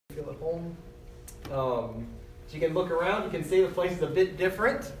Feel at home. So you can look around. You can see the place is a bit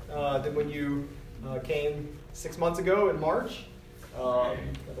different than when you came 6 months ago in March. Got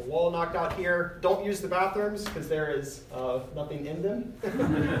the wall knocked out here. Don't use the bathrooms because there is nothing in them.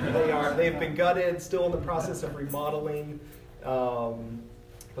 They've been gutted. Still in the process of remodeling,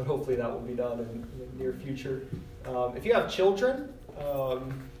 but hopefully that will be done in the near future. If you have children,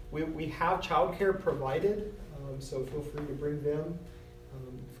 we have childcare provided, so feel free to bring them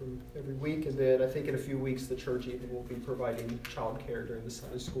from every week. And then I think in a few weeks the church even will be providing childcare during the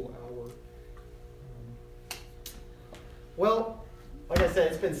Sunday school hour. Well, like I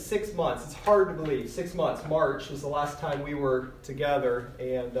said, it's been 6 months. It's hard to believe. 6 months. March was the last time we were together.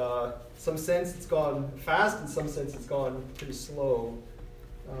 And in some sense it's gone fast. In some sense it's gone pretty slow.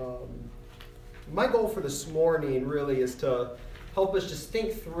 My goal for this morning really is to help us just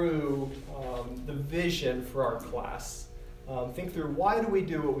think through the vision for our class. Think through why do we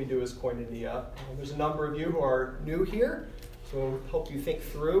do what we do as Koinonia. There's a number of you who are new here, so help you think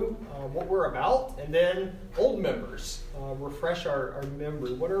through what we're about. And then old members, refresh our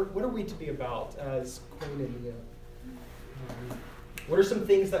memory. What are we to be about as Koinonia? What are some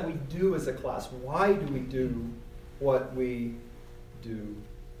things that we do as a class? Why do we do what we do?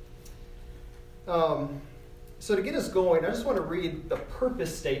 So to get us going, I just want to read the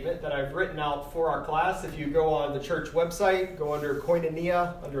purpose statement that I've written out for our class. If you go on the church website, go under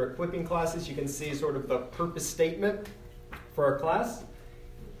Koinonia, under equipping classes, you can see sort of the purpose statement for our class.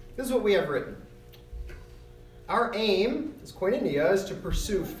 This is what we have written. Our aim as Koinonia is to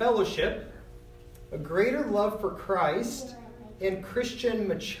pursue fellowship, a greater love for Christ, and Christian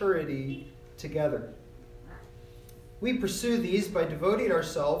maturity together. We pursue these by devoting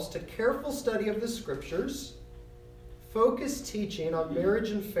ourselves to careful study of the Scriptures, focused teaching on marriage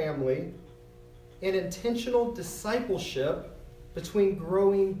and family, and intentional discipleship between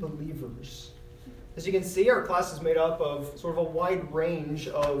growing believers. As you can see, our class is made up of sort of a wide range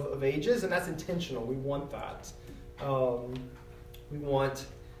of ages, and that's intentional. We want that. We want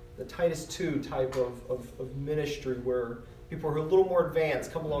the Titus 2 type of ministry where people who are a little more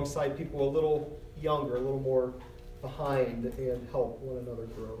advanced come alongside people a little younger, a little more behind, and help one another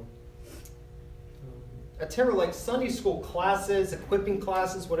grow. At Timberlake, Sunday school classes, equipping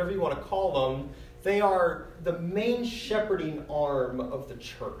classes, whatever you want to call them, they are the main shepherding arm of the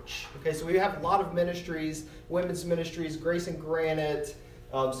church. Okay, so we have a lot of ministries, women's ministries, Grace and Granite,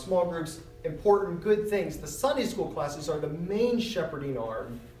 small groups, important, good things. The Sunday school classes are the main shepherding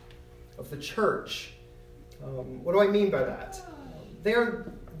arm of the church. What do I mean by that?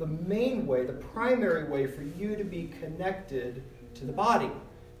 They're the main way, the primary way for you to be connected to the body.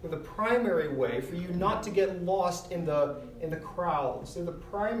 They're the primary way for you not to get lost in the crowds. They're the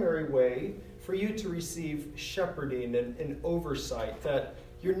primary way for you to receive shepherding and oversight, that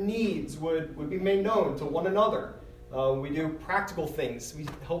your needs would be made known to one another. We do practical things. We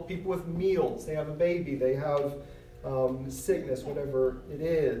help people with meals. They have a baby. They have sickness, whatever it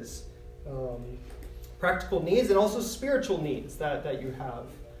is. Practical needs and also spiritual needs that you have.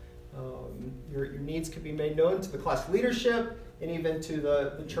 Your needs can be made known to the class leadership and even to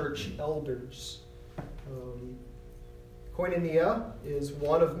the church elders. Koinonia is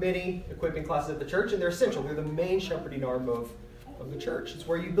one of many equipping classes at the church, and they're essential. They're the main shepherding arm of the church. It's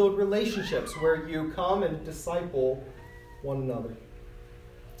where you build relationships, where you come and disciple one another.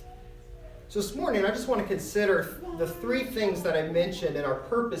 So this morning, I just want to consider the three things that I mentioned in our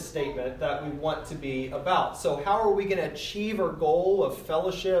purpose statement that we want to be about. So how are we going to achieve our goal of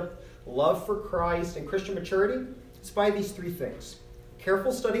fellowship, love for Christ, and Christian maturity? It's by these three things.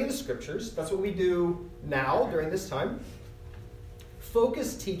 Careful study of the Scriptures. That's what we do now during this time.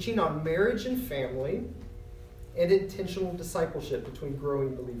 Focused teaching on marriage and family, and intentional discipleship between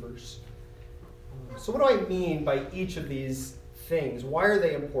growing believers. So what do I mean by each of these things? Why are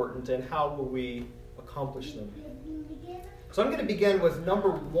they important, and how will we accomplish them? So I'm going to begin with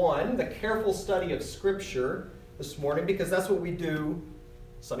number one, the careful study of Scripture this morning, because that's what we do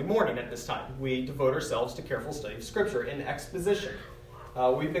Sunday morning at this time. We devote ourselves to careful study of Scripture in exposition.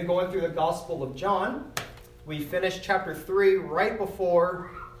 We've been going through the Gospel of John. We finished chapter 3 right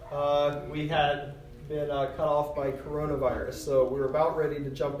before we had been cut off by coronavirus. So we're about ready to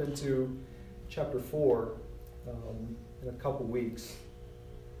jump into chapter 4 in a couple weeks.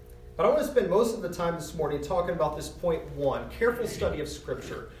 But I want to spend most of the time this morning talking about this point one, careful study of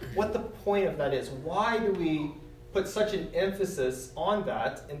Scripture. What the point of that is. Why do we put such an emphasis on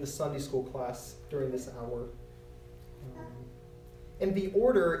that in the Sunday school class during this hour? And the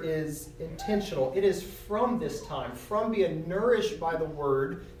order is intentional. It is from this time, from being nourished by the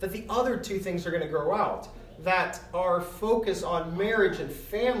Word, that the other two things are going to grow out. that our focus on marriage and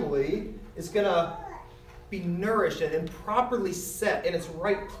family is going to be nourished and properly set in its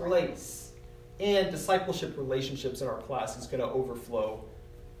right place. And discipleship relationships in our class is going to overflow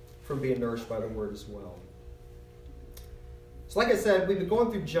from being nourished by the Word as well. So like I said, we've been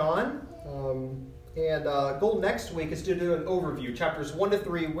going through John. And goal next week is to do an overview, chapters 1 to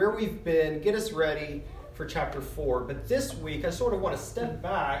 3, where we've been, get us ready for chapter 4. But this week, I sort of want to step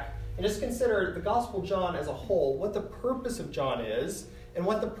back and just consider the Gospel of John as a whole, what the purpose of John is, and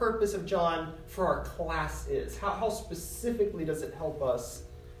what the purpose of John for our class is. How specifically does it help us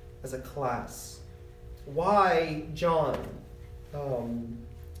as a class? Why John?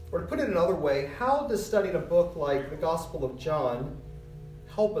 Or to put it another way, how does studying a book like the Gospel of John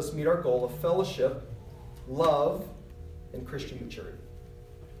help us meet our goal of fellowship, love, and Christian maturity?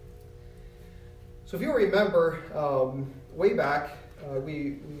 So if you remember, way back,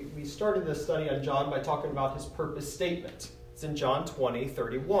 we started this study on John by talking about his purpose statement. It's in John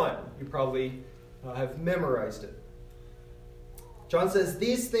 20:31. You probably have memorized it. John says,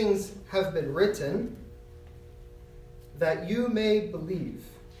 "These things have been written that you may believe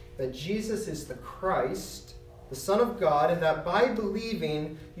that Jesus is the Christ, the Son of God, and that by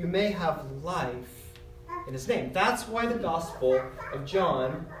believing you may have life in his name." That's why the Gospel of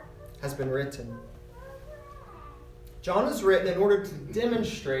John has been written. John was written in order to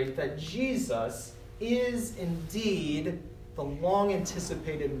demonstrate that Jesus is indeed the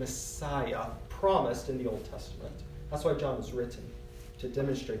long-anticipated Messiah promised in the Old Testament. That's why John was written, to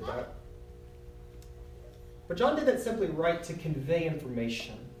demonstrate that. But John didn't simply write to convey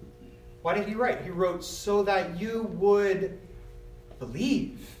information. Why did he write? He wrote so that you would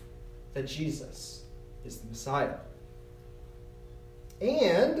believe that Jesus is the Messiah.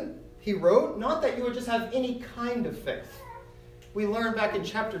 And he wrote not that you would just have any kind of faith. We learned back in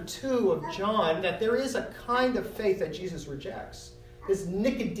chapter 2 of John that there is a kind of faith that Jesus rejects. This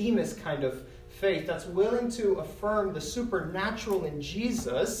Nicodemus kind of faith that's willing to affirm the supernatural in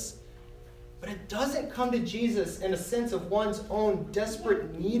Jesus, but it doesn't come to Jesus in a sense of one's own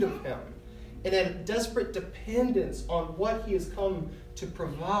desperate need of him and a desperate dependence on what he has come to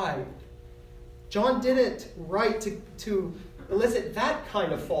provide. John didn't write to elicit that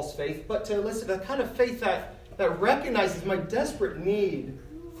kind of false faith, but to elicit a kind of faith that recognizes my desperate need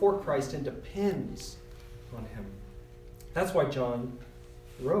for Christ and depends on him. That's why John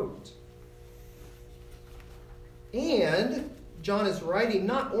wrote. And John is writing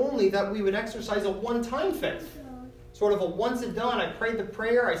not only that we would exercise a one-time faith, sort of a once and done, I prayed the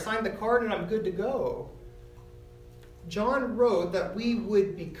prayer, I signed the card, and I'm good to go. John wrote that we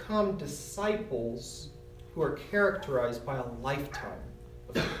would become disciples who are characterized by a lifetime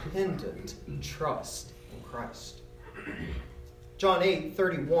of dependent trust in Christ. John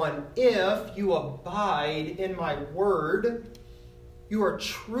 8:31, "If you abide in my word, you are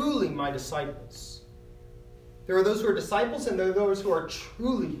truly my disciples." There are those who are disciples, and there are those who are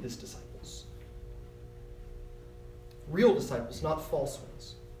truly his disciples. Real disciples, not false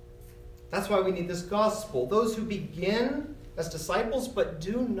ones. That's why we need this gospel. Those who begin as disciples but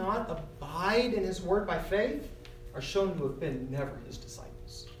do not abide in his word by faith are shown to have been never his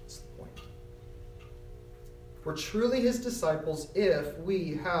disciples. That's the point. We're truly his disciples if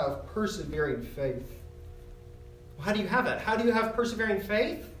we have persevering faith. Well, how do you have that? How do you have persevering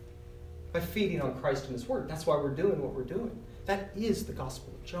faith? By feeding on Christ and his word. That's why we're doing what we're doing. That is the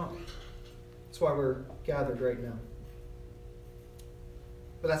Gospel of John. That's why we're gathered right now.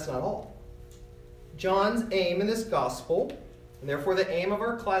 But that's not all. John's aim in this gospel, and therefore the aim of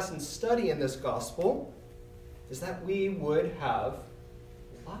our class and study in this gospel, is that we would have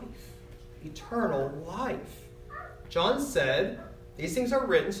life, eternal life. John said, "These things are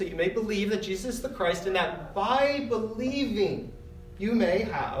written so you may believe that Jesus is the Christ, and that by believing you may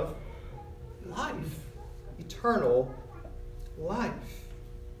have life, eternal life."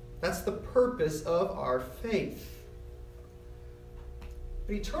 That's the purpose of our faith.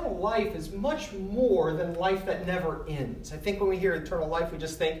 But eternal life is much more than life that never ends. I think when we hear eternal life, we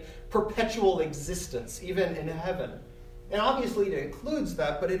just think perpetual existence, even in heaven. And obviously it includes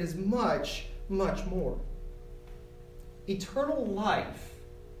that, but it is much, much more. Eternal life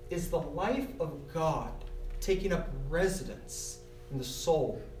is the life of God taking up residence in the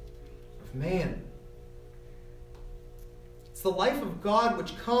soul of man. It's the life of God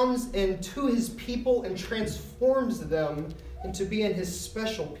which comes into his people and transforms them into being his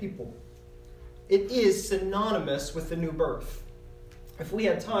special people. It is synonymous with the new birth. If we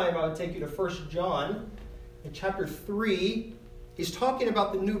had time, I would take you to 1 John in chapter 3. He's talking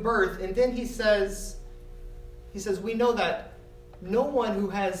about the new birth, and then he says, we know that no one who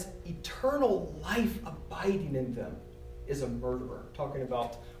has eternal life abides abiding in them is a murderer. Talking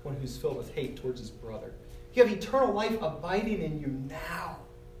about one who's filled with hate towards his brother. You have eternal life abiding in you now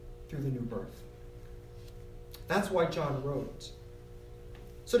through the new birth. That's why John wrote.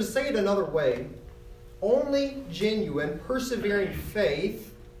 So to say it another way, only genuine, persevering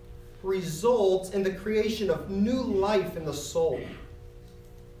faith results in the creation of new life in the soul.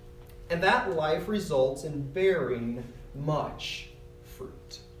 And that life results in bearing much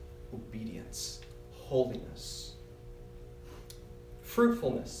fruit, obedience, holiness,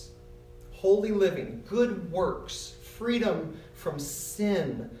 fruitfulness, holy living, good works, freedom from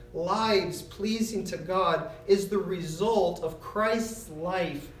sin, lives pleasing to God is the result of Christ's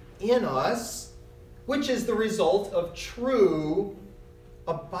life in us, which is the result of true,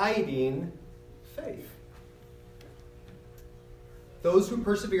 abiding faith. Those who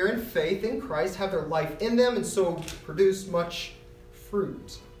persevere in faith in Christ have their life in them and so produce much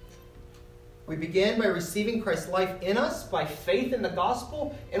fruit. We begin by receiving Christ's life in us by faith in the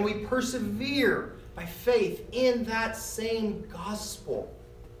gospel, and we persevere by faith in that same gospel.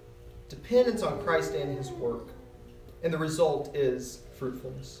 Dependence on Christ and his work. And the result is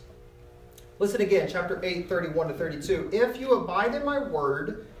fruitfulness. Listen again, chapter 8, 31 to 32. If you abide in my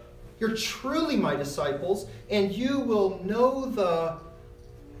word, you're truly my disciples, and you will know the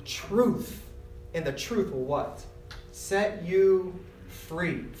truth. And the truth will what? Set you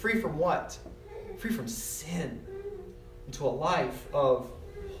free. Free from what? Free from sin. Into a life of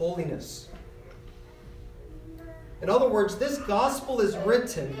holiness. In other words, this gospel is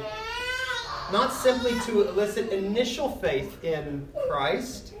written not simply to elicit initial faith in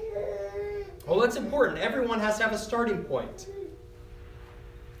Christ. Well, that's important. Everyone has to have a starting point.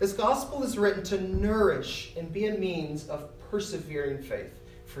 This gospel is written to nourish and be a means of persevering faith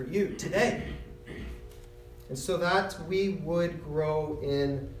for you today. And so that we would grow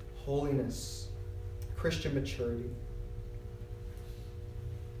in holiness, Christian maturity.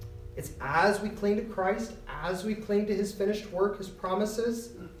 It's as we cling to Christ, as we cling to his finished work, his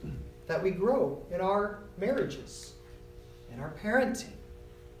promises, that we grow in our marriages, in our parenting,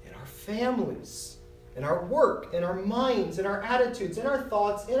 in our families, in our work, in our minds, in our attitudes, in our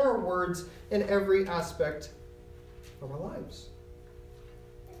thoughts, in our words, in every aspect of our lives.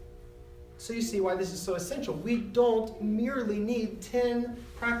 So you see why this is so essential. We don't merely need 10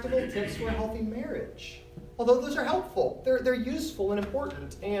 practical tips for a healthy marriage. Although those are helpful. They're useful and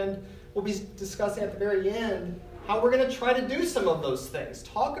important. And we'll be discussing at the very end how we're going to try to do some of those things.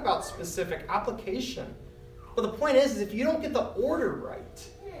 Talk about specific application. But the point is if you don't get the order right,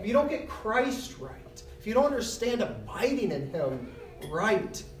 if you don't get Christ right, if you don't understand abiding in him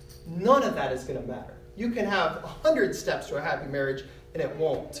right, none of that is going to matter. You can have 100 steps to a happy marriage and it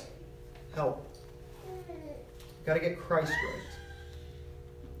won't help. You've got to get Christ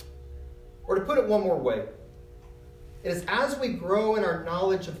right. Or to put it one more way, it is as we grow in our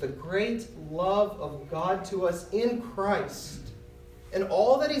knowledge of the great love of God to us in Christ and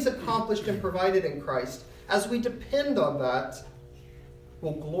all that he's accomplished and provided in Christ, as we depend on that,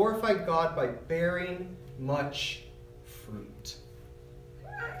 we'll glorify God by bearing much fruit,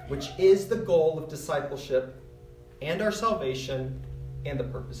 which is the goal of discipleship and our salvation and the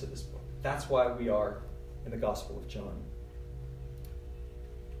purpose of this book. That's why we are in the Gospel of John.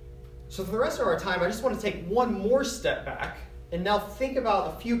 So for the rest of our time, I just want to take one more step back and now think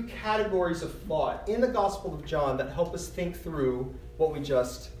about a few categories of thought in the Gospel of John that help us think through what we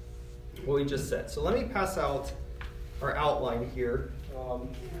just said. So let me pass out our outline here. I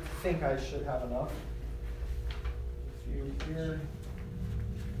think I should have enough. A few here.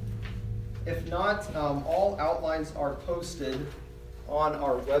 If not, all outlines are posted on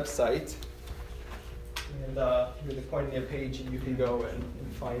our website. And here's the Koinonia page, and you can go and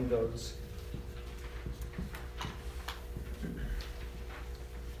find those.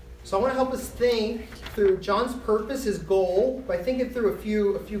 So I want to help us think through John's purpose, his goal, by thinking through a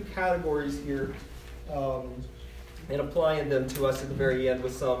few categories here and applying them to us at the very end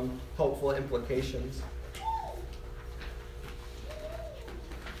with some helpful implications.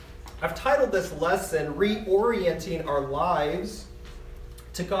 I've titled this lesson, Reorienting Our Lives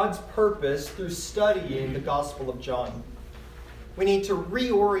to God's Purpose Through Studying the Gospel of John. We need to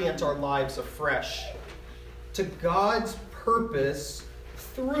reorient our lives afresh to God's purpose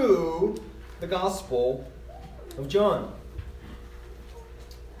through the Gospel of John.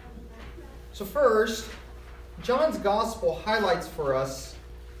 So first, John's Gospel highlights for us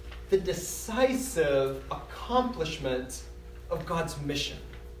the decisive accomplishment of God's mission.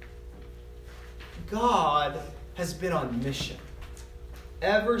 God has been on mission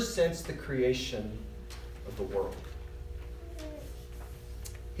ever since the creation of the world.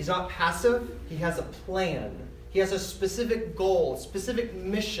 He's not passive. He has a plan. He has a specific goal, a specific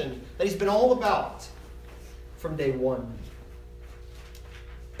mission that he's been all about from day one.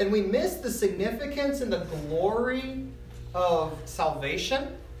 And we miss the significance and the glory of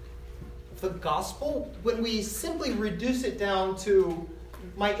salvation, the gospel, when we simply reduce it down to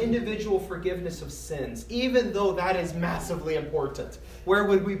my individual forgiveness of sins, even though that is massively important. Where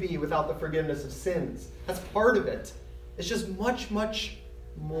would we be without the forgiveness of sins? That's part of it. It's just much, much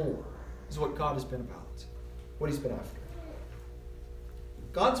more is what God has been about, what he's been after.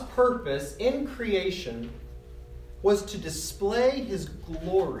 God's purpose in creation was to display his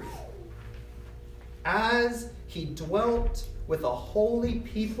glory as he dwelt with a holy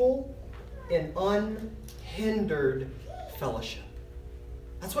people in unhindered fellowship.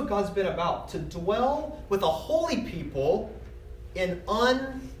 That's what God's been about, to dwell with a holy people in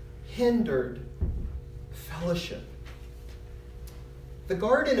unhindered fellowship. The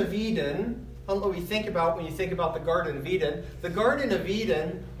Garden of Eden, I don't know what you think about when you think about the Garden of Eden. The Garden of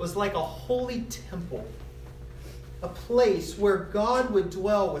Eden was like a holy temple, a place where God would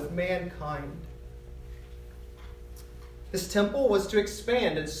dwell with mankind. This temple was to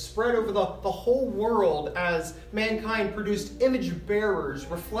expand and spread over the whole world as mankind produced image bearers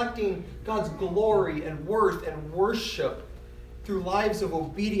reflecting God's glory and worth and worship through lives of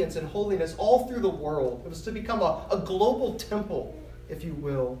obedience and holiness all through the world. It was to become a global temple, if you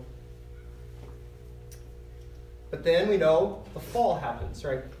will. But then we know the fall happens,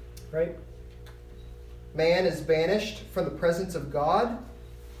 right? Man is banished from the presence of God.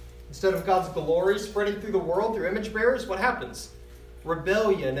 Instead of God's glory spreading through the world through image bearers, what happens?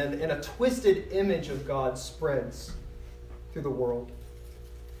 Rebellion and a twisted image of God spreads through the world.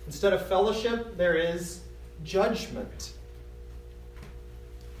 Instead of fellowship, there is judgment.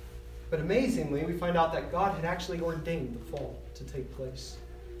 But amazingly, we find out that God had actually ordained the fall to take place.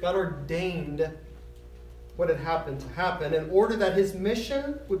 God ordained what had happened to happen in order that his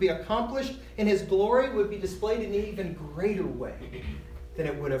mission would be accomplished and his glory would be displayed in an even greater way than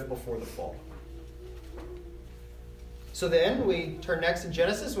it would have before the fall. So then we turn next in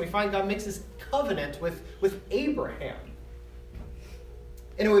Genesis and we find God makes this covenant with Abraham.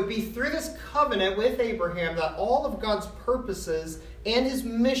 And it would be through this covenant with Abraham that all of God's purposes and his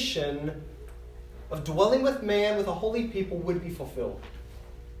mission of dwelling with man, with a holy people, would be fulfilled.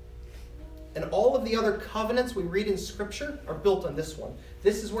 And all of the other covenants we read in Scripture are built on this one.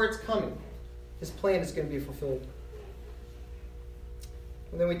 This is where it's coming. His plan is going to be fulfilled.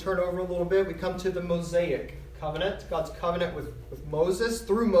 And then we turn over a little bit. We come to the Mosaic covenant. God's covenant with Moses,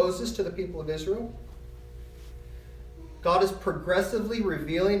 through Moses to the people of Israel. God is progressively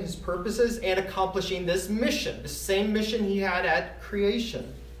revealing his purposes and accomplishing this mission, the same mission he had at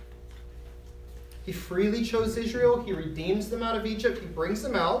creation. He freely chose Israel. He redeems them out of Egypt. He brings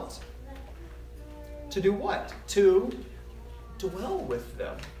them out to do what? To dwell with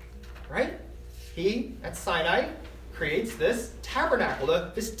them, right? He, at Sinai, creates this tabernacle,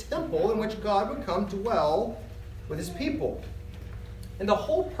 this temple in which God would come dwell with his people. And the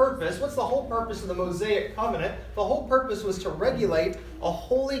whole purpose, what's the whole purpose of the Mosaic covenant? The whole purpose was to regulate a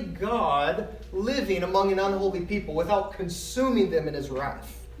holy God living among an unholy people without consuming them in his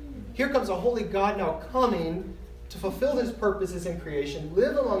wrath. Here comes a holy God now coming to fulfill his purposes in creation,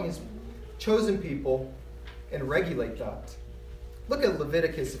 live among his chosen people, and regulate that. Look at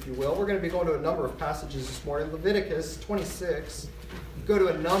Leviticus, if you will. We're going to be going to a number of passages this morning. Leviticus 26. Go to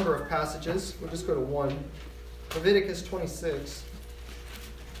a number of passages. We'll just go to one. Leviticus 26,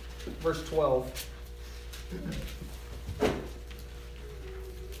 verse 12.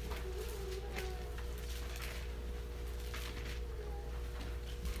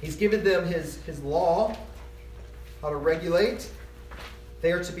 He's given them his law, how to regulate.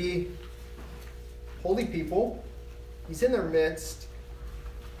 They are to be holy people. He's in their midst.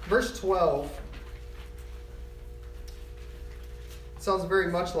 Verse 12 sounds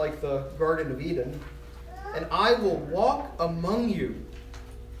very much like the Garden of Eden. And I will walk among you,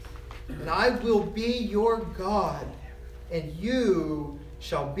 and I will be your God, and you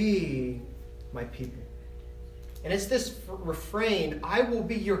shall be my people. And it's this refrain, I will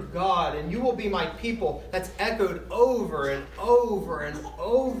be your God, and you will be my people, that's echoed over and over and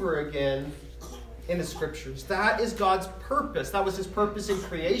over again in the Scriptures. That is God's purpose. That was his purpose in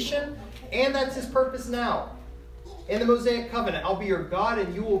creation, and that's his purpose now. In the Mosaic covenant, I'll be your God,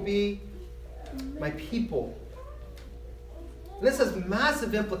 and you will be my people. And this has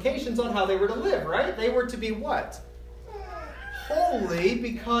massive implications on how they were to live, right? They were to be what? Holy,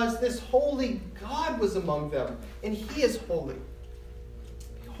 because this holy God was among them, and he is holy.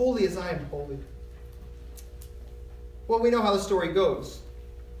 Be holy as I am holy. Well, we know how the story goes.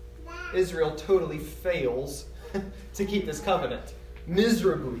 Israel totally fails to keep this covenant.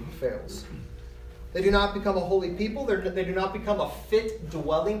 Miserably fails. They do not become a holy people. They do not become a fit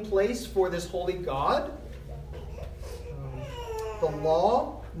dwelling place for this holy God. The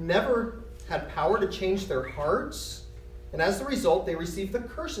law never had power to change their hearts. And as a result, they receive the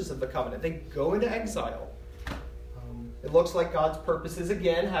curses of the covenant. They go into exile. It looks like God's purposes,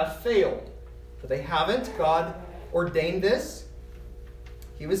 again, have failed. But they haven't. God ordained this.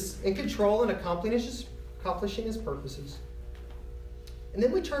 He was in control and accomplishing his purposes. And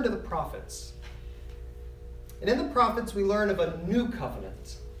then we turn to the prophets. And in the prophets, we learn of a new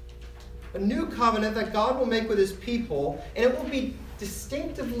covenant. A new covenant that God will make with his people, and it will be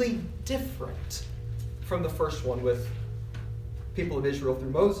distinctively different from the first one with people of Israel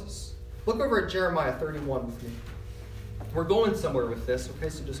through Moses. Look over at Jeremiah 31 with me. We're going somewhere with this, okay,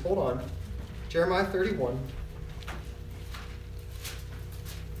 so just hold on. Jeremiah 31.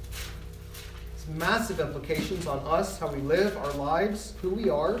 It's massive implications on us, how we live, our lives, who we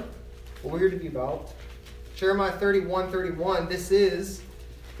are, what we're to be about. Jeremiah 31:31, this is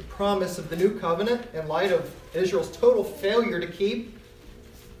the promise of the new covenant in light of Israel's total failure to keep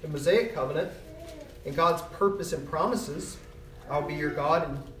the Mosaic covenant and God's purpose and promises. I'll be your God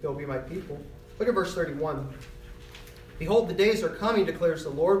and they'll be my people. Look at verse 31. Behold, the days are coming, declares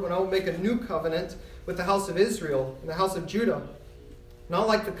the Lord, when I will make a new covenant with the house of Israel and the house of Judah. Not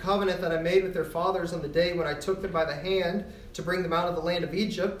like the covenant that I made with their fathers on the day when I took them by the hand to bring them out of the land of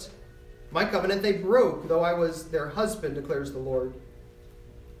Egypt. My covenant they broke, though I was their husband, declares the Lord.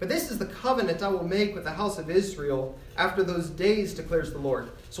 But this is the covenant I will make with the house of Israel after those days, declares the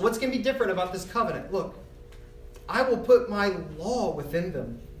Lord. So what's going to be different about this covenant? Look, I will put my law within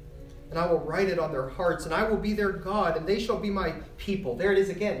them, and I will write it on their hearts, and I will be their God, and they shall be my people. There it is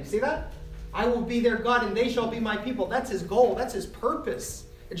again. You see that? I will be their God, and they shall be my people. That's his goal. That's his purpose.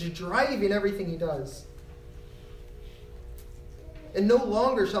 It's driving everything he does. And no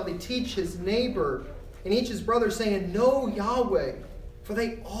longer shall they teach his neighbor and each his brother, saying, Know Yahweh, for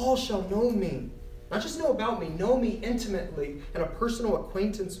they all shall know me. Not just know about me, know me intimately and a personal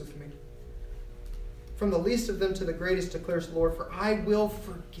acquaintance with me. From the least of them to the greatest, declares the Lord, for I will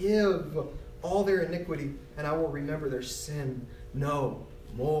forgive all their iniquity, and I will remember their sin no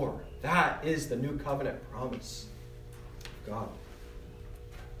more. That is the new covenant promise of God.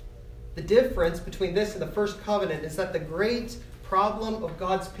 The difference between this and the first covenant is that the great problem of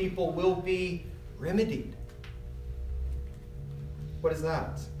God's people will be remedied. What is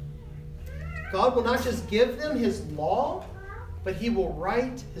that? God will not just give them his law, but he will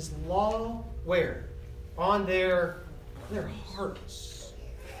write his law where? On their hearts.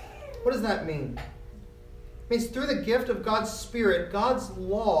 What does that mean? It means through the gift of God's Spirit, God's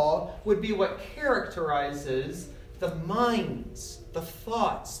law would be what characterizes the minds, the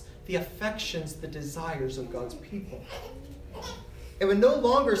thoughts, the affections, the desires of God's people. It would no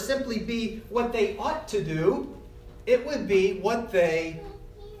longer simply be what they ought to do. It would be what they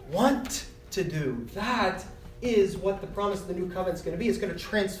want to do. That is what the promise of the new covenant is going to be. It's going to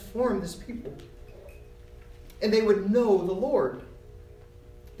transform this people. And they would know the Lord.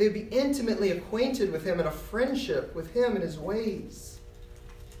 They would be intimately acquainted with him and a friendship with him and his ways.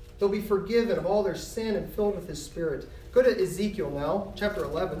 They'll be forgiven of all their sin and filled with his Spirit. Go to Ezekiel now, chapter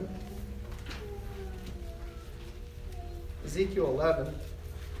 11. Ezekiel 11.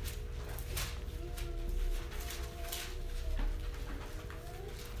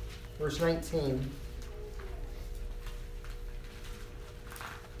 Verse 19.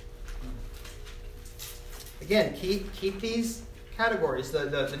 Again, keep these categories.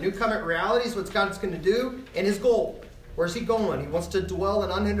 The new covenant realities, what God's going to do, and his goal. Where's he going? He wants to dwell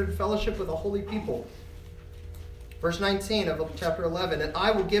in unhindered fellowship with a holy people. Verse 19 of chapter 11. And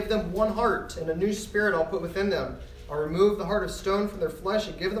I will give them one heart, and a new spirit I'll put within them. I'll remove the heart of stone from their flesh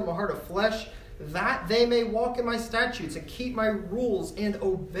and give them a heart of flesh, that they may walk in my statutes and keep my rules and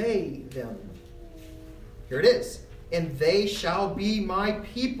obey them. Here it is. And they shall be my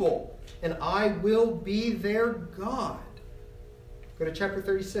people, and I will be their God. Go to chapter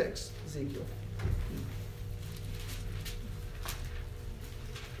 36, Ezekiel.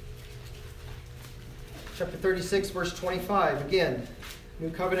 Chapter 36, verse 25. Again, new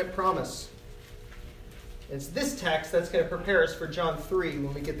covenant promise. It's this text that's going to prepare us for John 3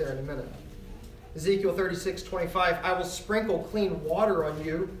 when we get there in a minute. Ezekiel 36:25. I will sprinkle clean water on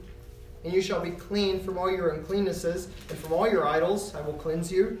you, and you shall be clean from all your uncleannesses, and from all your idols I will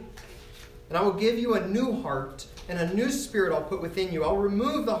cleanse you. And I will give you a new heart, and a new spirit I'll put within you. I'll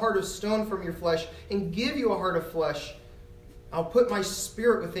remove the heart of stone from your flesh, and give you a heart of flesh. I'll put my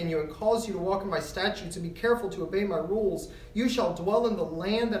spirit within you and cause you to walk in my statutes and be careful to obey my rules. You shall dwell in the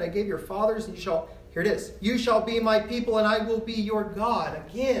land that I gave your fathers, and here it is, you shall be my people and I will be your God.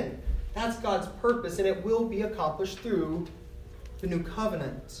 Again, that's God's purpose, and it will be accomplished through the new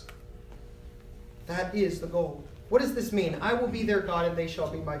covenant. That is the goal. What does this mean? I will be their God and they shall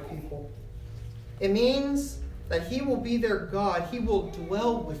be my people. It means that he will be their God. He will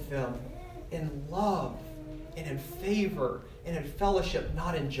dwell with them in love and in favor and in fellowship,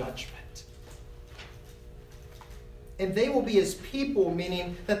 not in judgment. And they will be his people,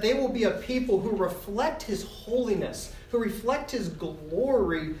 meaning that they will be a people who reflect his holiness, who reflect his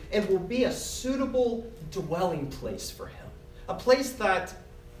glory, and will be a suitable dwelling place for him. A place that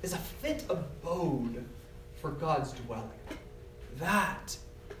is a fit abode for God's dwelling. That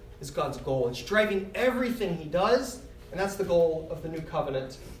is God's goal. It's driving everything he does, and that's the goal of the new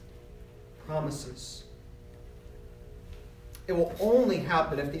covenant promises. It will only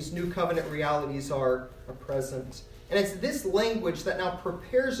happen if these new covenant realities are present. And it's this language that now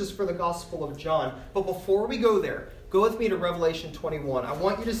prepares us for the Gospel of John. But before we go there, go with me to Revelation 21. I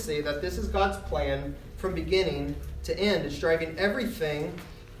want you to see that this is God's plan from beginning to end. It's driving everything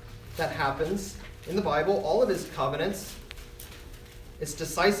that happens in the Bible, all of his covenants. It's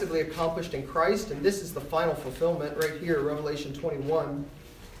decisively accomplished in Christ, and this is the final fulfillment right here, Revelation 21.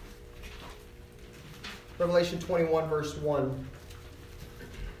 Revelation 21, verse 1.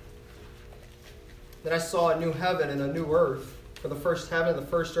 Then I saw a new heaven and a new earth, for the first heaven and the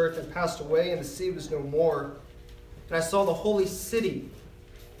first earth had passed away, and the sea was no more. And I saw the holy city,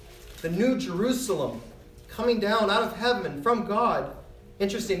 the new Jerusalem, coming down out of heaven from God.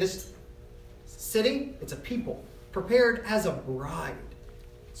 Interesting, this city, it's a people, prepared as a bride.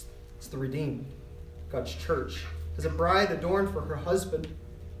 It's the redeemed, God's church, as a bride adorned for her husband.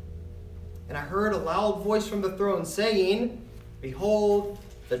 And I heard a loud voice from the throne saying, behold,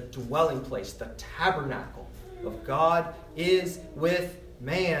 the dwelling place, the tabernacle of God is with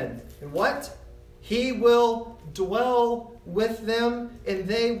man. And what? He will dwell with them, and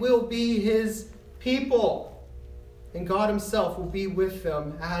they will be his people. And God himself will be with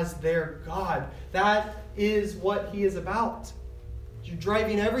them as their God. That is what he is about. You're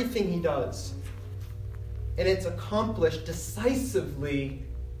driving everything he does. And it's accomplished decisively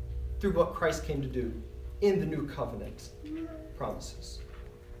through what Christ came to do in the new covenant promises.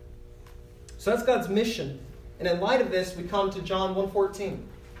 So that's God's mission. And in light of this, we come to John 1:14.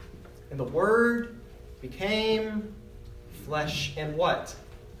 And the Word became flesh and what?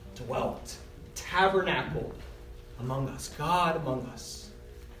 Dwelt, tabernacled among us, God among us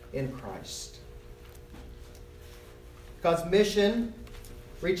in Christ. God's mission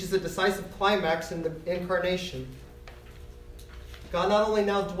reaches a decisive climax in the incarnation. God not only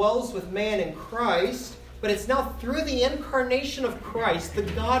now dwells with man in Christ, but it's now through the incarnation of Christ, the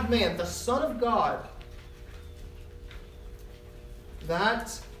God-man, the Son of God,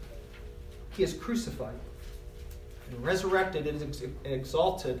 that he is crucified and resurrected and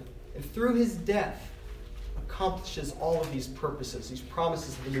exalted, and through his death accomplishes all of these purposes, these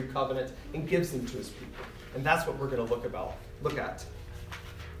promises of the new covenant, and gives them to his people. And that's what we're going to look at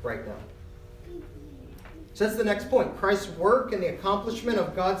right now. So that's the next point. Christ's work and the accomplishment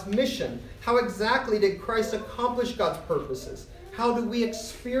of God's mission. How exactly did Christ accomplish God's purposes? How do we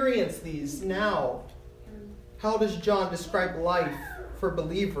experience these now? How does John describe life for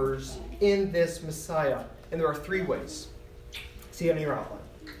believers in this Messiah? And there are three ways. See it in your outline.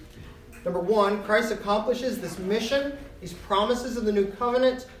 Number one, Christ accomplishes this mission, these promises of the new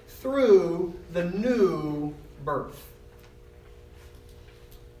covenant, through the new birth.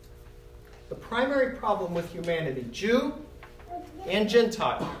 The primary problem with humanity, Jew and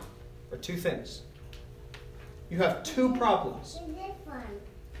Gentile, are two things. You have two problems.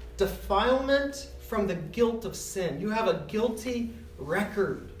 Defilement from the guilt of sin. You have a guilty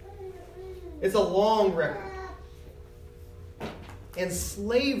record. It's a long record. And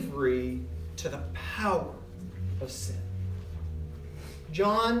slavery to the power of sin.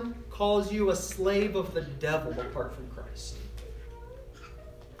 John calls you a slave of the devil apart from Christ.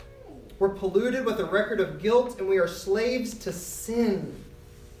 We're polluted with a record of guilt, and we are slaves to sin.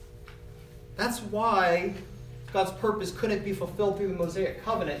 That's why God's purpose couldn't be fulfilled through the Mosaic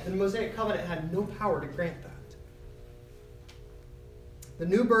covenant. The Mosaic covenant had no power to grant that. The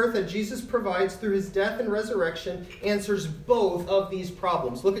new birth that Jesus provides through his death and resurrection answers both of these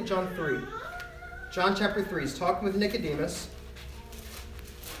problems. Look at John 3. John chapter 3. He's talking with Nicodemus.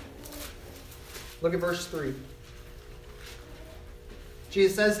 Look at verse 3.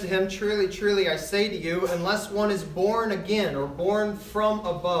 Jesus says to him, truly, truly, I say to you, unless one is born again, or born from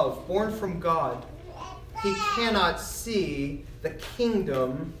above, born from God, he cannot see the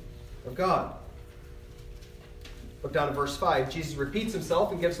kingdom of God. Look down at verse 5. Jesus repeats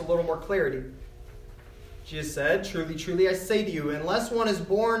himself and gives a little more clarity. Jesus said, "Truly, truly, I say to you, unless one is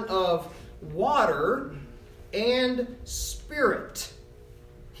born of water and Spirit,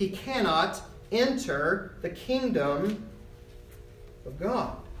 he cannot enter the kingdom of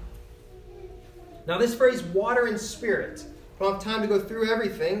God." Now this phrase, water and Spirit, I don't have time to go through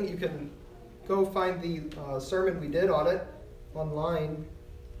everything. You can go find the sermon we did on it online.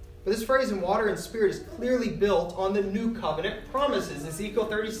 But this phrase in water and Spirit is clearly built on the new covenant promises. Ezekiel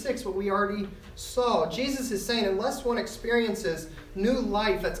 36, what we already saw. Jesus is saying unless one experiences new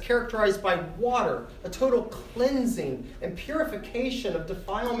life that's characterized by water, a total cleansing and purification of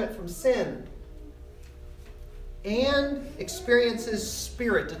defilement from sin, and experiences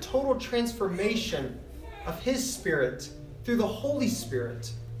Spirit, a total transformation of his Spirit through the Holy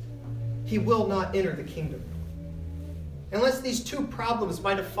Spirit, he will not enter the kingdom. Unless these two problems,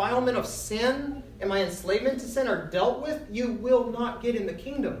 my defilement of sin and my enslavement to sin, are dealt with, you will not get in the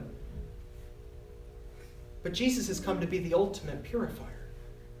kingdom. But Jesus has come to be the ultimate purifier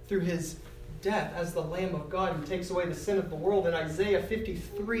through his death as the Lamb of God who takes away the sin of the world. In Isaiah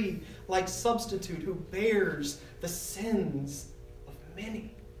 53, like substitute who bears the sins of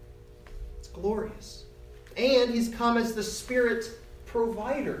many. It's glorious. And he's come as the Spirit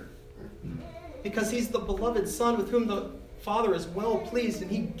provider, because he's the beloved Son with whom the Father is well pleased, and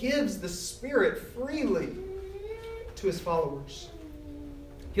he gives the Spirit freely to his followers.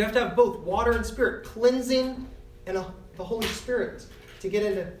 You have to have both water and Spirit, cleansing and the Holy Spirit to get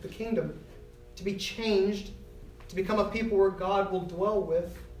into the kingdom, to be changed, to become a people where God will dwell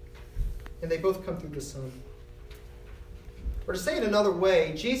with, and they both come through the Son. Or to say it another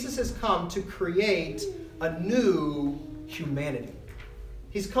way, Jesus has come to create a new humanity.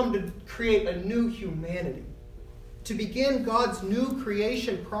 He's come to create a new humanity, to begin God's new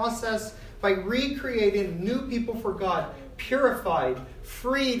creation process by recreating new people for God, purified,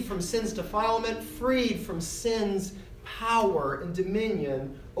 freed from sin's defilement, freed from sin's power and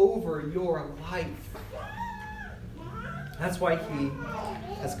dominion over your life. That's why he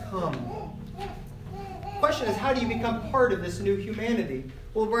has come. The question is, how do you become part of this new humanity?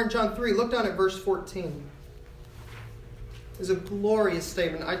 Well, we're in John 3. Look down at verse 14. It's a glorious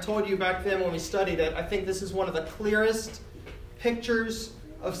statement. I told you back then when we studied it, I think this is one of the clearest pictures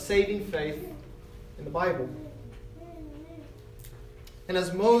of saving faith in the Bible. "And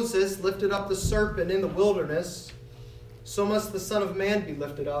as Moses lifted up the serpent in the wilderness, so must the Son of Man be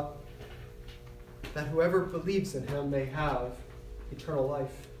lifted up, that whoever believes in him may have eternal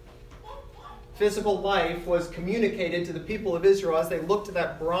life." Physical life was communicated to the people of Israel as they looked to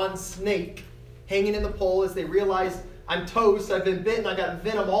that bronze snake hanging in the pole, as they realized, I'm toast, I've been bitten, I got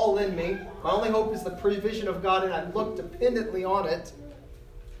venom all in me. My only hope is the provision of God, and I look dependently on it.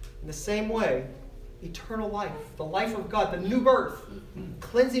 In the same way, eternal life, the life of God, the new birth,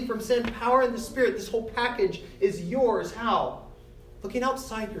 cleansing from sin, power in the Spirit, this whole package is yours. How? Looking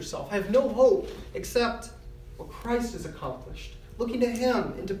outside yourself. I have no hope except what Christ has accomplished. Looking to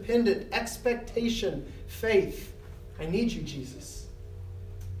him, independent, expectation, faith. I need you, Jesus.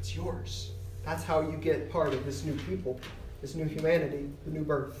 It's yours. That's how you get part of this new people, this new humanity, the new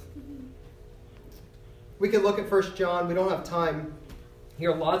birth. We could look at 1 John. We don't have time.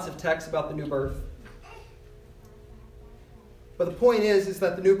 Here are lots of texts about the new birth. But the point is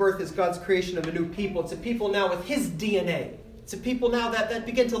that the new birth is God's creation of a new people. It's a people now with his DNA. It's a people now that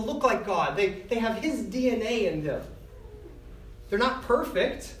begin to look like God. They have his DNA in them. They're not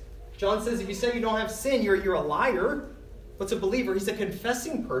perfect. John says if you say you don't have sin, you're a liar. What's a believer? He's a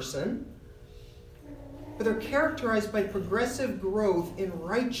confessing person. But they're characterized by progressive growth in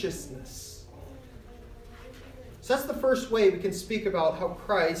righteousness. So that's the first way we can speak about how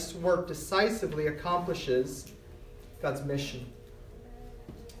Christ's work decisively accomplishes God's mission.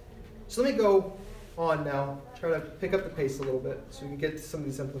 So let me go on now, try to pick up the pace a little bit so we can get to some of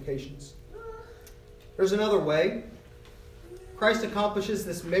these implications. There's another way. Christ accomplishes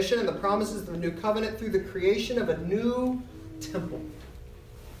this mission and the promises of the new covenant through the creation of a new temple.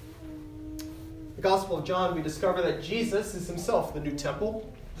 The Gospel of John, we discover that Jesus is himself the new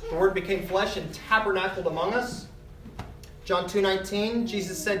temple. The Word became flesh and tabernacled among us. John 2:19,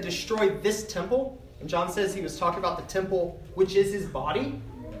 Jesus said, destroy this temple. And John says he was talking about the temple, which is his body.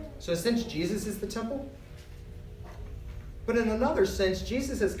 So in a sense, Jesus is the temple. But in another sense,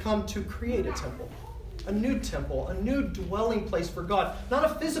 Jesus has come to create a temple, a new dwelling place for God. Not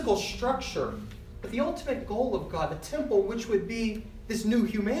a physical structure, but the ultimate goal of God, the temple, which would be this new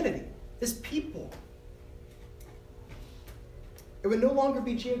humanity, this people. It would no longer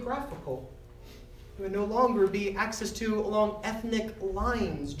be geographical. It would no longer be access to along ethnic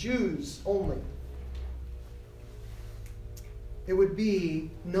lines, Jews only. It would be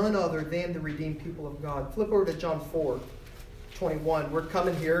none other than the redeemed people of God. Flip over to John 4:21. We're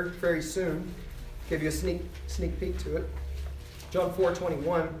coming here very soon. Give you a sneak peek to it. John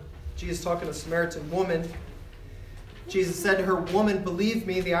 4:21. Jesus talking to a Samaritan woman. Jesus said to her, "Woman, believe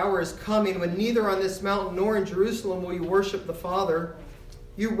me, the hour is coming when neither on this mountain nor in Jerusalem will you worship the Father.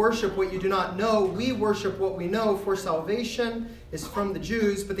 You worship what you do not know. We worship what we know, for salvation is from the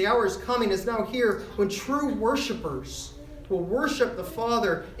Jews. But the hour is coming, is now here, when true worshipers will worship the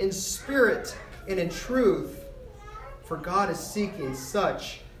Father in spirit and in truth. For God is seeking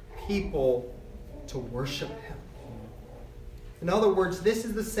such people to worship Him." In other words, this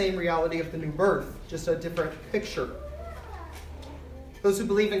is the same reality of the new birth, just a different picture. Those who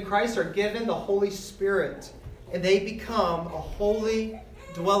believe in Christ are given the Holy Spirit, and they become a holy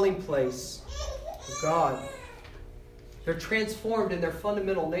dwelling place of God. They're transformed in their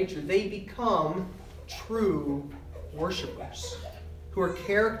fundamental nature. They become true worshipers who are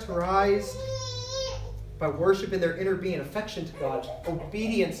characterized by worship in their inner being, affection to God,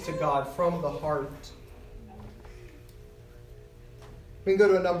 obedience to God from the heart. We can go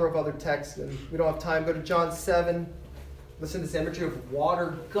to a number of other texts, and we don't have time. Go to John 7. Listen to this imagery of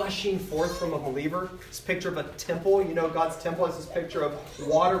water gushing forth from a believer. This picture of a temple. You know, God's temple has this picture of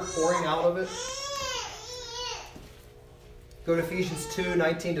water pouring out of it. Go to Ephesians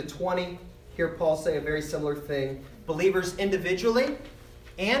 2:19-20. Hear Paul say a very similar thing. Believers individually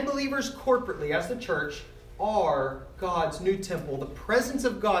and believers corporately as the church are God's new temple. The presence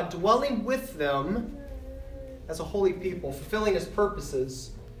of God dwelling with them as a holy people, fulfilling His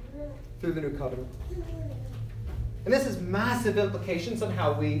purposes through the new covenant. And this has massive implications on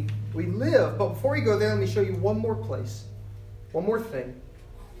how we live. But before we go there, let me show you one more place. One more thing.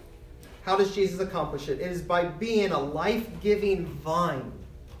 How does Jesus accomplish it? It is by being a life-giving vine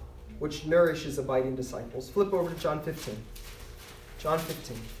which nourishes abiding disciples. Flip over to John 15. John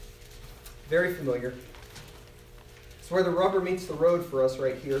 15. Very familiar. It's where the rubber meets the road for us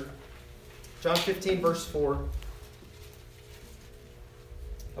right here. John 15, verse 4.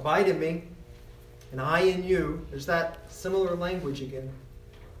 Abide in me, and I in you. There's that similar language again.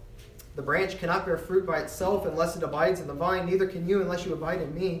 The branch cannot bear fruit by itself unless it abides in the vine. Neither can you unless you abide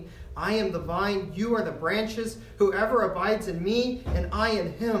in me. I am the vine, you are the branches. Whoever abides in me, and I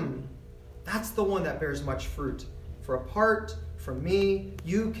in him, that's the one that bears much fruit. For apart from me,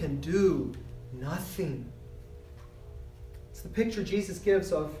 you can do nothing. It's the picture Jesus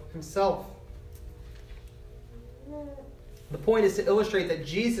gives of himself. The point is to illustrate that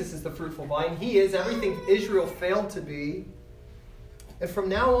Jesus is the fruitful vine. He is everything Israel failed to be. And from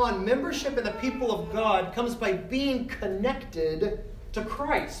now on, membership in the people of God comes by being connected to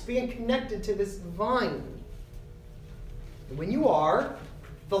Christ, being connected to this vine. And when you are,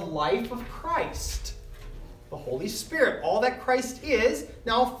 the life of Christ, the Holy Spirit, all that Christ is,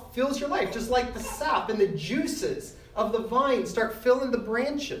 now fills your life, just like the sap and the juices of the vine start filling the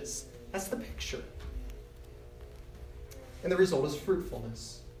branches. That's the picture. And the result is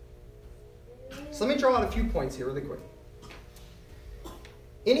fruitfulness. So let me draw out a few points here really quick.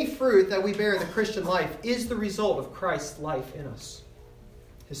 Any fruit that we bear in the Christian life is the result of Christ's life in us.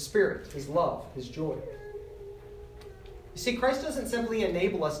 His Spirit, His love, His joy. You see, Christ doesn't simply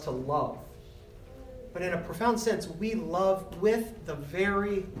enable us to love, but in a profound sense, we love with the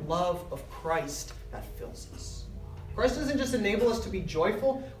very love of Christ that fills us. Christ doesn't just enable us to be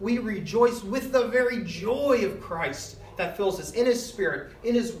joyful, we rejoice with the very joy of Christ that fills us in His Spirit,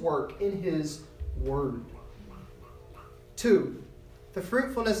 in His work, in His Word. 2, the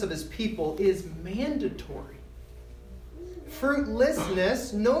fruitfulness of His people is mandatory.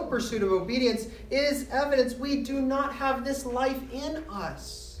 Fruitlessness, no pursuit of obedience, is evidence we do not have this life in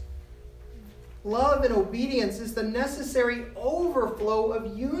us. Love and obedience is the necessary overflow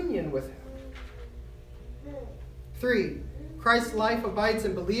of union with Him. 3, Christ's life abides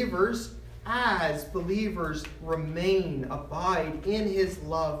in believers as believers remain, abide in His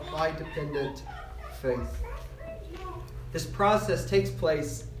love by dependent faith. This process takes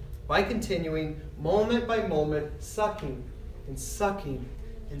place by continuing moment by moment, sucking and sucking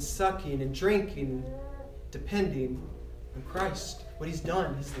and sucking and drinking, depending on Christ. What He's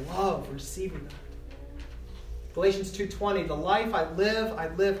done, His love, receiving that. Galatians 2:20, the life I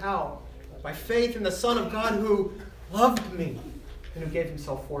live how? By faith in the Son of God who loved me and who gave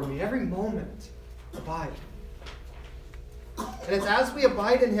Himself for me. Every moment, abide. And it's as we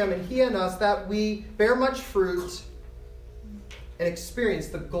abide in Him and He in us that we bear much fruit and experience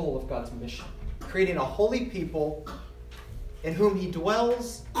the goal of God's mission, creating a holy people in whom He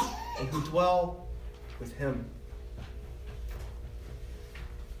dwells and who dwell with him.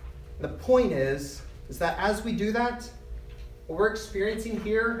 The point is that as we do that, what we're experiencing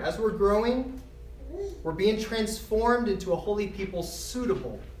here, as we're growing, we're being transformed into a holy people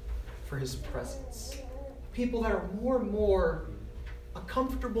suitable for his presence. People that are more and more a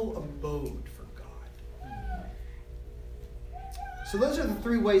comfortable abode for God. So those are the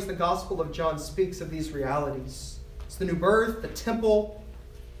three ways the Gospel of John speaks of these realities. It's the new birth, the temple,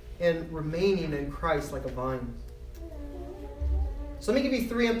 and remaining in Christ like a vine. So let me give you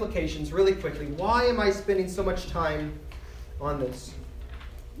three implications really quickly. Why am I spending so much time on this?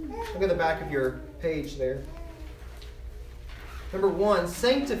 Look at the back of your page there. Number one,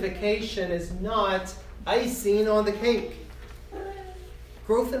 sanctification is not icing on the cake.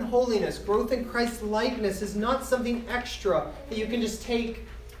 Growth in holiness, growth in Christ's likeness is not something extra that you can just take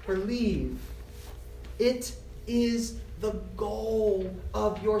or leave. It is the goal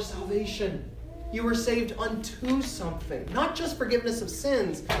of your salvation. You were saved unto something. Not just forgiveness of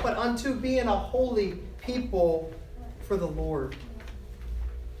sins, but unto being a holy people for the Lord.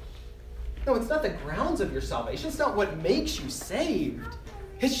 No, it's not the grounds of your salvation. It's not what makes you saved.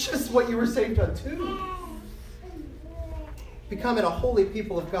 It's just what you were saved unto. Becoming a holy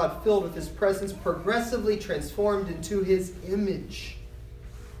people of God filled with his presence, progressively transformed into his image.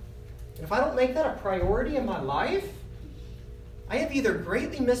 And if I don't make that a priority in my life, I have either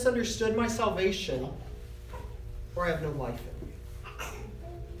greatly misunderstood my salvation or I have no life in me.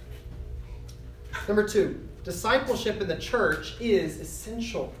 Number two, discipleship in the church is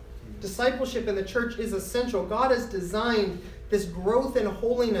essential. Discipleship in the church is essential. God has designed this growth in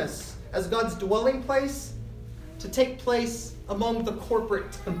holiness as God's dwelling place to take place among the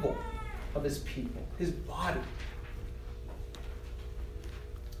corporate temple of his people, his body.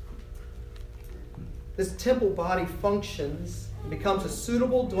 This temple body functions and becomes a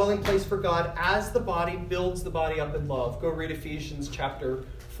suitable dwelling place for God as the body builds the body up in love. Go read Ephesians chapter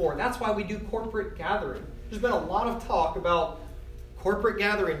 4. That's why we do corporate gathering. There's been a lot of talk about corporate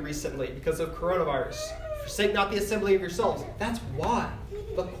gathering recently because of coronavirus. Forsake not the assembly of yourselves. That's why.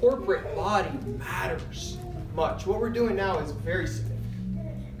 The corporate body matters much. What we're doing now is very significant.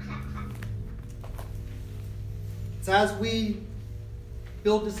 It's as we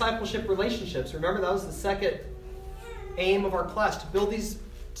build discipleship relationships. Remember, that was the second aim of our class, to build these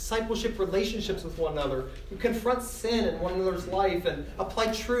discipleship relationships with one another. You confront sin in one another's life and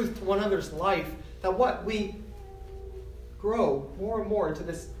apply truth to one another's life. That what? We grow more and more into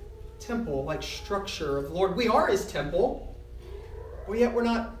this temple-like structure of the Lord. We are his temple, but yet we're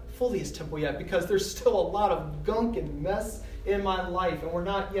not fully his temple yet because there's still a lot of gunk and mess in my life, and we're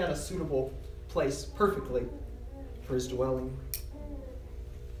not yet a suitable place perfectly for his dwelling.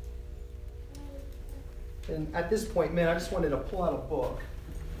 And at this point, man, I just wanted to pull out a book.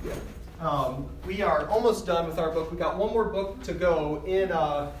 We are almost done with our book. We got one more book to go. In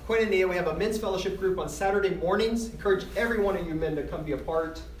Koinonia, we have a men's fellowship group on Saturday mornings. Encourage every one of you men to come be a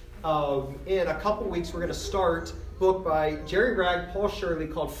part. In a couple weeks, we're going to start a book by Jerry Bragg, Paul Shirley,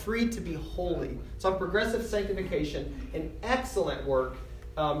 called Free to be Holy. It's on progressive sanctification. An excellent work.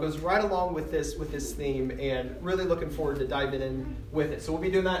 Goes right along with this theme, and really looking forward to diving in with it. So we'll be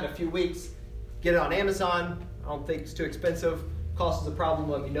doing that in a few weeks. Get it on Amazon. I don't think it's too expensive. Cost is a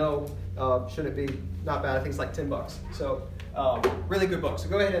problem, let me know. Shouldn't be not bad. I think it's like $10. So really good book. So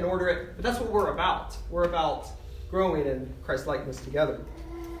go ahead and order it. But that's what we're about. We're about growing in Christ-likeness together.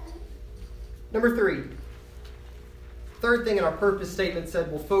 Number 3. Third thing in our purpose statement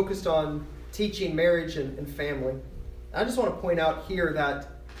said we're focused on teaching marriage and family. I just want to point out here that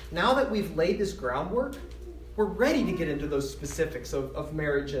now that we've laid this groundwork, we're ready to get into those specifics of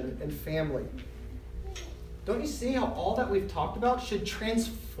marriage and family. Don't you see how all that we've talked about should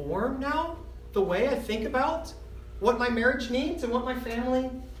transform now the way I think about what my marriage needs and what my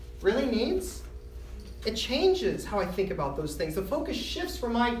family really needs? It changes how I think about those things. The focus shifts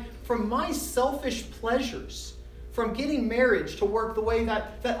from my selfish pleasures, from getting marriage to work the way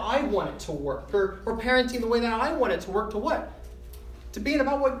that I want it to work, or parenting the way that I want it to work, to what? To being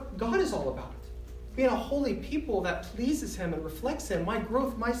about what God is all about. Being a holy people that pleases him and reflects him. My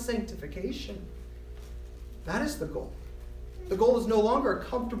growth, my sanctification. That is the goal. The goal is no longer a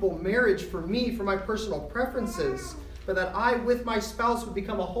comfortable marriage for me, for my personal preferences, but that I, with my spouse, would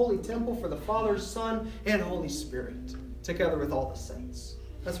become a holy temple for the Father, Son, and Holy Spirit, together with all the saints.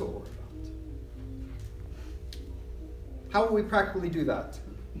 That's what we're about. How will we practically do that?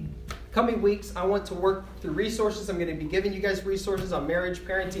 Coming weeks, I want to work through resources. I'm going to be giving you guys resources on marriage,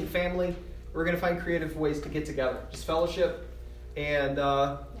 parenting, family. We're going to find creative ways to get together. Just fellowship and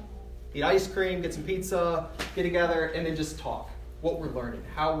eat ice cream, get some pizza, get together, and then just talk. What we're learning,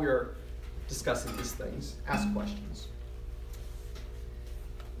 how we're discussing these things. Ask questions.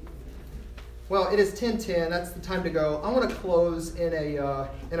 Well, it is 10:10. That's the time to go. I want to close in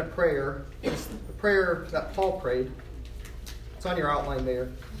a prayer. It's the prayer that Paul prayed. It's on your outline there.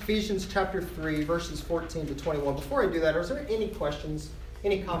 Ephesians chapter 3, verses 14 to 21. Before I do that, are there any questions?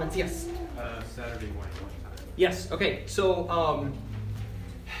 Any comments? Yes? Saturday morning, what time? Yes. Okay. So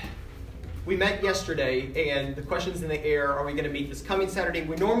we met yesterday, and the question's in the air. Are we going to meet this coming Saturday?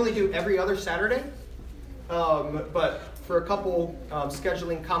 We normally do every other Saturday. But for a couple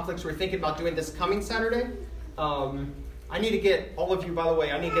scheduling conflicts, we're thinking about doing this coming Saturday. I need to get all of you, by the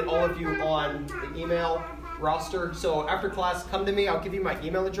way, on the email roster. So after class, come to me. I'll give you my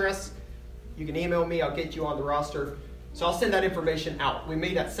email address. You can email me. I'll get you on the roster. So I'll send that information out. We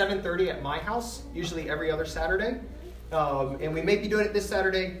meet at 7:30 at my house, usually every other Saturday. And we may be doing it this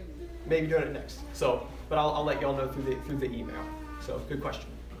Saturday, maybe doing it next. So, but I'll let you all know through the email. So, good question.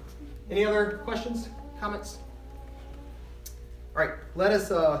 Any other questions, comments? All right, let's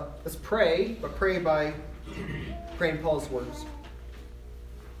pray, but pray by praying Paul's words.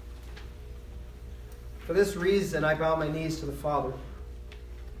 For this reason, I bow my knees to the Father,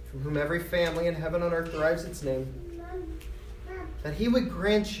 from whom every family in heaven and earth derives its name, that he would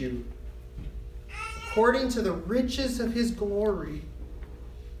grant you, according to the riches of his glory,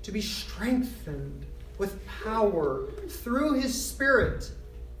 to be strengthened with power through his Spirit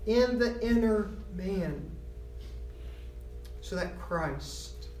in the inner man, so that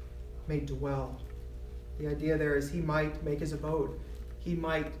Christ may dwell. The idea there is he might make his abode. He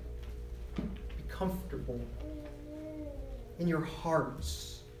might be comfortable in your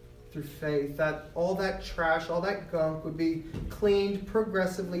hearts through faith, that all that trash, all that gunk would be cleaned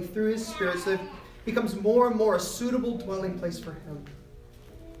progressively through his Spirit so it becomes more and more a suitable dwelling place for him.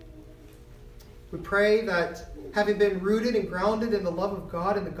 We pray that having been rooted and grounded in the love of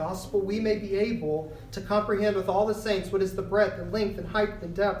God and the gospel, we may be able to comprehend with all the saints what is the breadth and length and height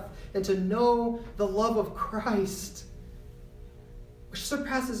and depth, and to know the love of Christ, which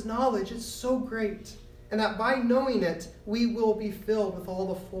surpasses knowledge. It's so great. And that by knowing it, we will be filled with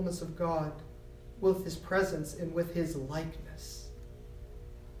all the fullness of God, with his presence and with his likeness.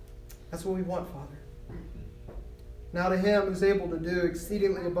 That's what we want, Father. Now to him who's able to do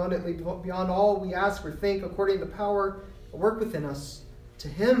exceedingly abundantly beyond all we ask or think, according to the power at work within us, to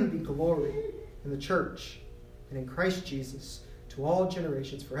him be glory in the church and in Christ Jesus to all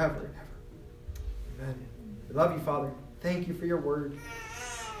generations forever and ever. Amen. We love you, Father. Thank you for your word.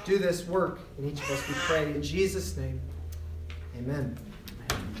 Do this work in each of us, we pray. In Jesus' name, amen.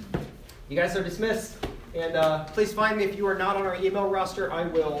 You guys are dismissed. And please find me if you are not on our email roster. I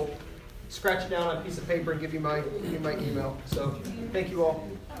will scratch it down on a piece of paper and give you my email. So thank you all.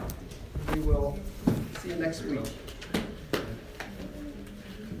 We will see you next week.